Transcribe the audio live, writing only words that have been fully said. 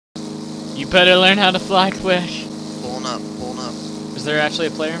You better learn how to fly quick. Pulling up, pulling up. Is there actually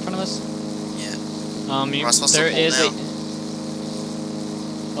a player in front of us? Yeah. You, Am I supposed there to pull is down?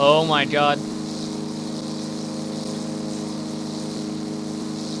 Oh my god.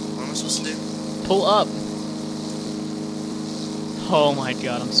 What am I supposed to do? Pull up. Oh my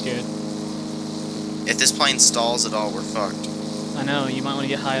god, I'm scared. If this plane stalls at all, we're fucked. I know, you might want to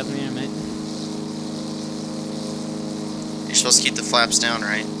get high up in the air, mate. You're supposed to keep the flaps down,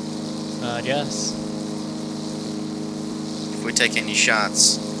 right? I guess. If we take any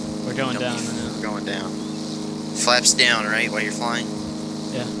shots, We're going down right now. we're going down. Flaps down, right, while you're flying?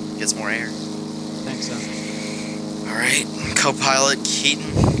 Yeah. Gets more air. Think so. Alright, co-pilot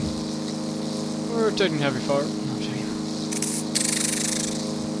Keaton. We're taking heavy fart. No, I'm joking.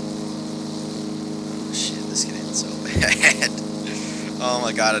 Oh shit, this could end so bad. Oh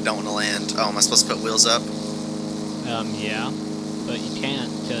my god, I don't want to land. Oh, am I supposed to put wheels up? Yeah. But you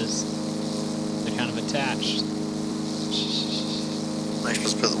can't, because they're kind of attached. You're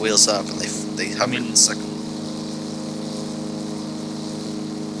supposed to put the wheels up and they hover and suck.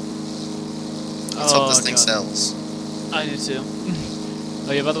 Let's hope this thing sells. I do too.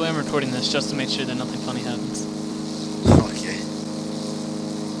 Oh yeah, by the way, I'm recording this just to make sure that nothing funny happens. Okay.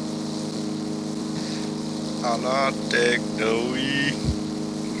 I'll take no e.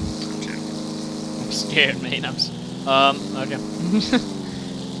 Okay. I'm scared, mate. Okay.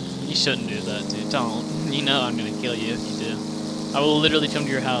 You shouldn't do that, dude. Don't. You know I'm gonna kill you if you do. I will literally come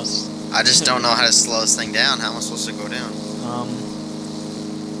to your house. I just don't know how to slow this thing down. How am I supposed to go down?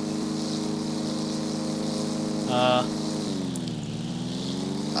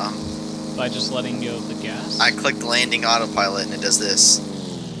 By just letting go of the gas? I clicked landing autopilot and it does this.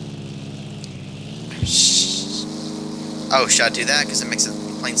 Oh, should I do that? Because it makes the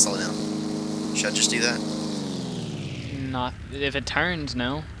plane slow down. Should I just do that? Not if it turns,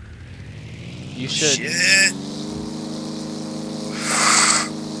 no. You should. Shit.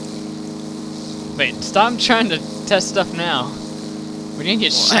 Wait, stop trying to test stuff now. We're gonna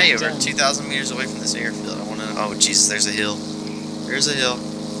get shot Hey, down. we're 2,000 meters away from this airfield. I wanna. Oh Jesus, there's a hill. There's a hill.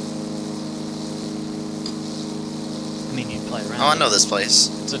 I mean, you can play around. Oh, I know this place.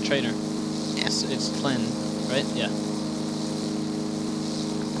 It's a trader. Yeah. It's Flynn, right? Yeah.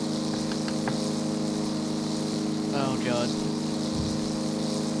 Oh god.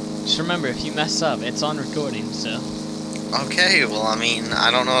 Just remember, if you mess up, it's on recording, so. Okay, well, I mean, I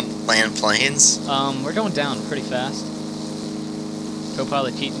don't know how to land planes. We're going down pretty fast.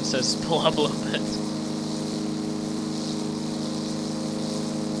 Co-pilot Keaton says pull up a little bit.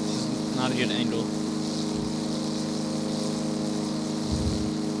 This is not a good angle.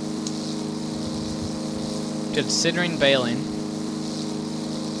 Considering bailing,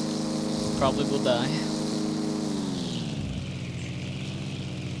 probably will die.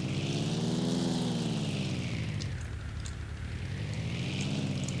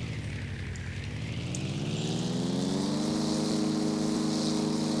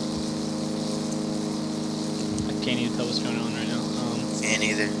 I can't even tell what's going on right now. Can't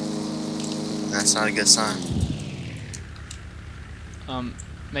either. That's not a good sign.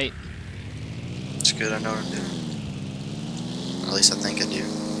 Mate. It's good I know what I'm doing. Or at least I think I do.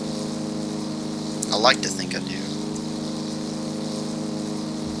 I like to think I do.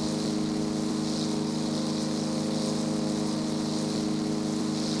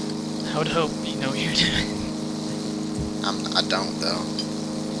 I would hope you know what you're doing. I don't, though.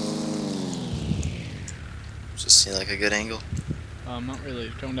 Just seem like a good angle. Not really.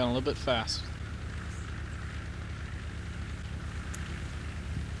 Going down a little bit fast.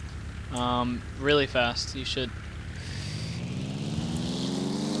 Really fast. You should.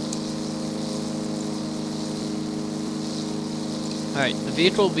 Alright, the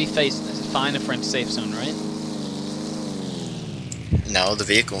vehicle will be fine if we're in safe zone, right? No, the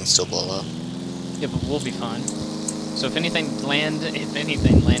vehicle can still blow up. Yeah, but we'll be fine. So if anything, land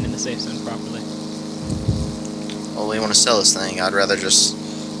in the safe zone properly. Well, we want to sell this thing. I'd rather just...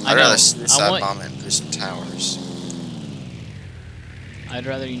 I'd rather suicide bomb it through some towers. I'd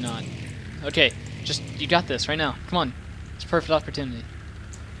rather you not. Okay, just, you got this right now. Come on. It's a perfect opportunity.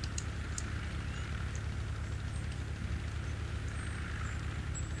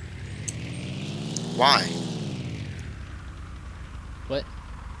 Why? What?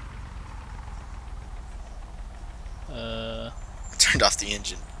 I turned off the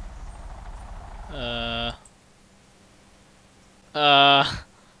engine.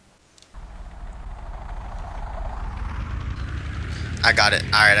 I got it.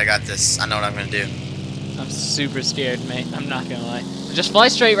 Alright, I got this. I know what I'm gonna do. I'm super scared, mate. I'm not gonna lie. Just fly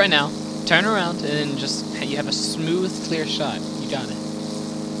straight right now. Turn around, and then just, you have a smooth, clear shot. You got it.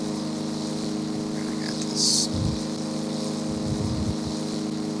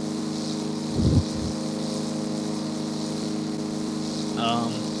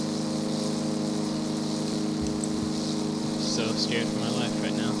 scared for my life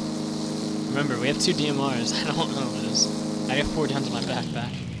right now. Remember, we have 2 DMRs. I don't know what it is. I got 4 guns in my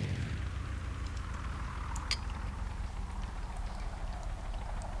backpack.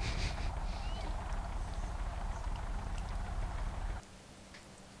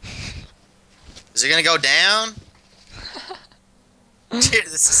 Is it gonna go down? Dude,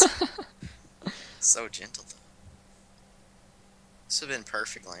 this is so gentle though. This would have been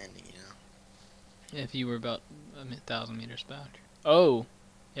perfect landing, you know. If you were about 1,000 meters back. Oh!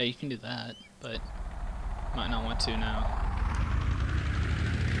 Yeah, you can do that, but might not want to now.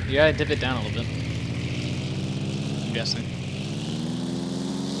 You gotta dip it down a little bit. I'm guessing.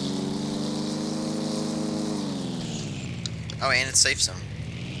 Oh, and it's safe zone.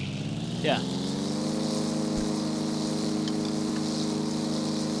 Yeah.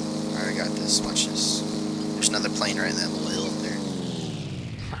 Alright, I got this. Watch this. There's another plane right in that little hill up there.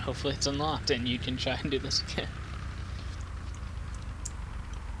 Hopefully it's unlocked and you can try and do this again.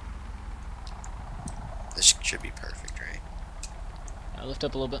 This should be perfect, right? I'll lift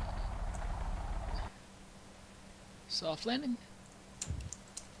up a little bit. Soft landing.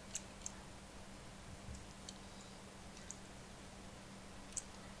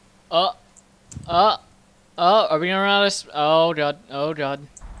 Are we gonna run out of oh god, oh god.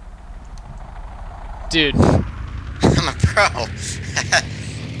 Dude. I'm a pro!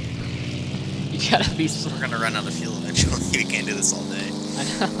 You gotta be We're gonna run out of fuel eventually. We can't do this all day. I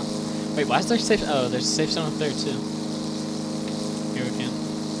know. Wait, why is there safe? Oh, there's a safe zone up there too. Here we can.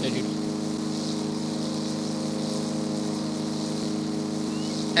 There you go.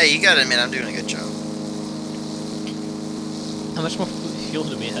 Hey, you gotta admit, I'm doing a good job. How much more fuel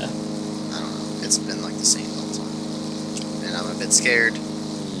do we have? I don't know. It's been like the same the whole time. And I'm a bit scared.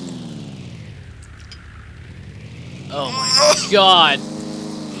 Oh my god!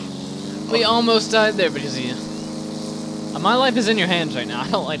 We almost died there because of you. My life is in your hands right now. I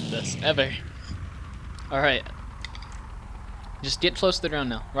don't like this. Ever. Alright. Just get close to the ground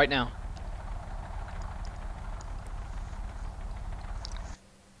now. Right now.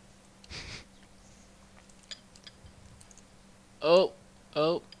 Oh.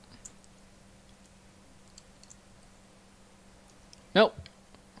 Oh. Nope.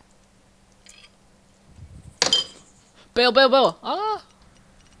 Bail, bail, bail. Ah.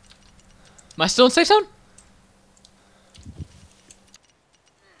 Am I still in safe zone?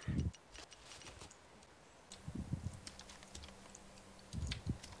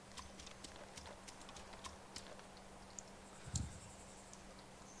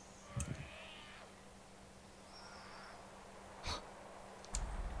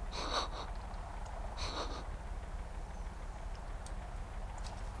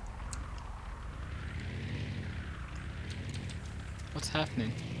 What's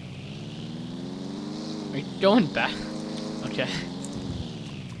happening? Are you going back? Okay.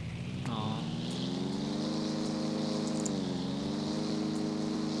 Aww.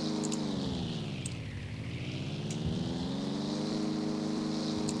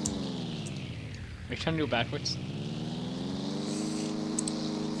 Are you trying to go backwards?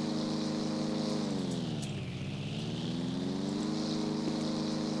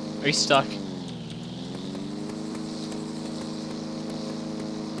 Are you stuck?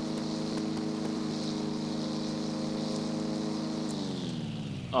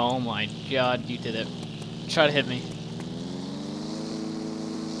 Oh my god, you did it. Try to hit me.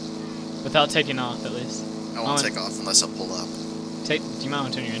 Without taking off, at least. I won't take off unless I pull up. You might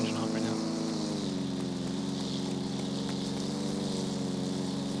want to turn your engine off right now.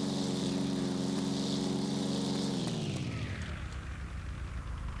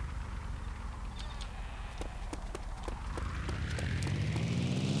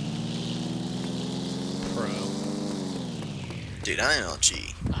 Dude, I'm LG.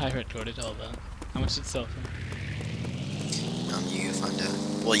 I recorded all that. How much did it sell for? You find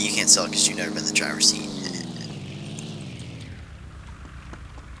out. Well, you can't sell it because you've never been in the driver's seat.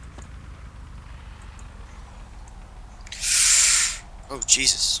 Oh,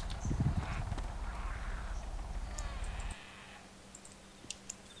 Jesus.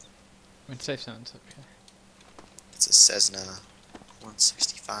 We're in safe zones up here. It's a Cessna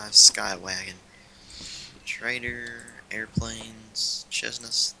 165 Skywagon. Trader, airplanes,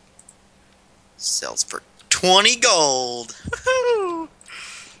 Chestnuts. Sells for 20 gold.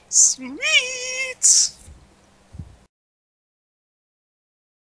 Sweet.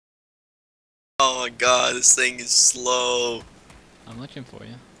 Oh my god, this thing is slow. I'm looking for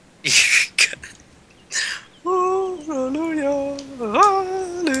you. Hallelujah,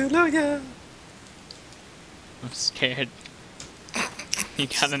 hallelujah. I'm scared. You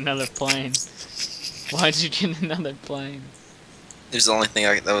got another plane. Why'd you get another plane? It was the only thing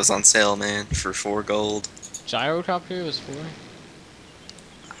that was on sale, man, for 4 gold. Gyrocopter was 4.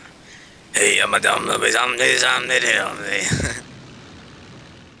 Hey, I'm a dumb little someday.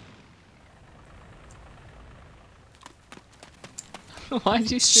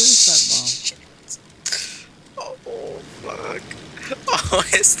 Why'd you shoot Oh, fuck. Oh,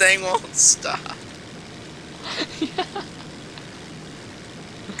 his thing won't stop. that bomb?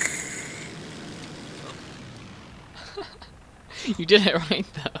 You did it right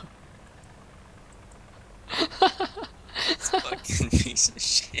though. Fucking piece of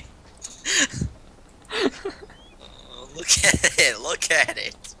shit. Oh, look at it. Look at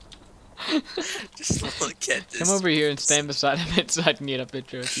it. Just look at this. Come over here and stand beside him so I can get a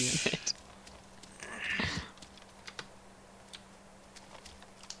picture of you in it.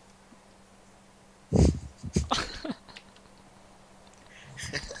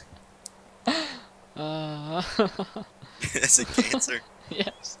 That's a cancer.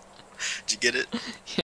 Yes. Did you get it?